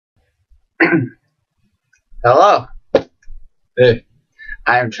Hello, Hey,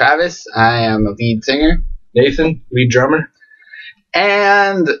 I am Travis. I am a lead singer. Nathan, lead drummer.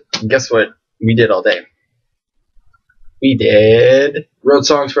 And guess what we did all day? We did, Wrote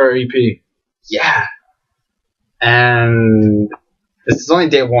songs for our EP. yeah. And this is only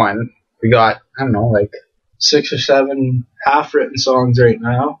day one. We got, I don't know, like, 6 or 7 half-written songs right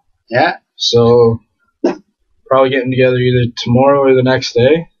now. yeah, So, probably getting together either tomorrow or the next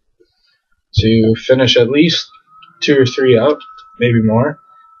day to finish at least 2 or 3 up, maybe more.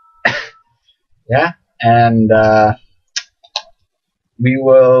 yeah. And we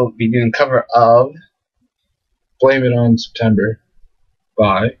will be doing cover of Blame It on September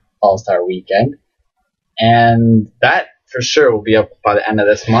by All-Star Weekend. And that for sure will be up by the end of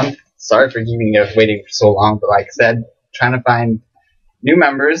this month. Sorry for keeping you waiting for so long, but like I said, trying to find new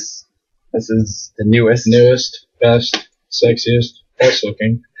members. This is the newest. newest, best, sexiest, best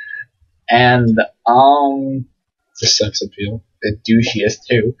looking. And The sex appeal. the douchiest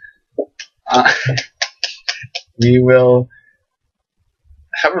too. We will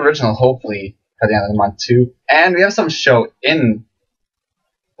have original hopefully by the end of the month too, and we have some show in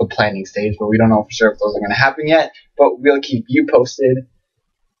the planning stage, but we don't know for sure if those are going to happen yet. But we'll keep you posted.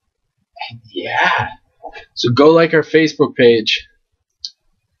 And yeah, So go like our Facebook page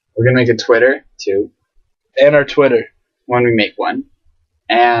we're gonna make a Twitter too and our Twitter. when we make one,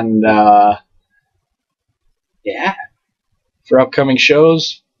 and yeah, For upcoming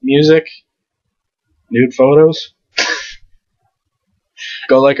shows, music, nude photos.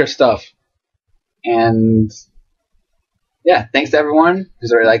 Go like our stuff. and yeah. Thanks to everyone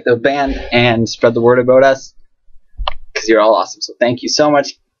who's already liked the band and spread the word about us, because you're all awesome. So thank you so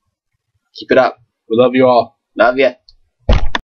much. Keep it up. We love you all. Love ya.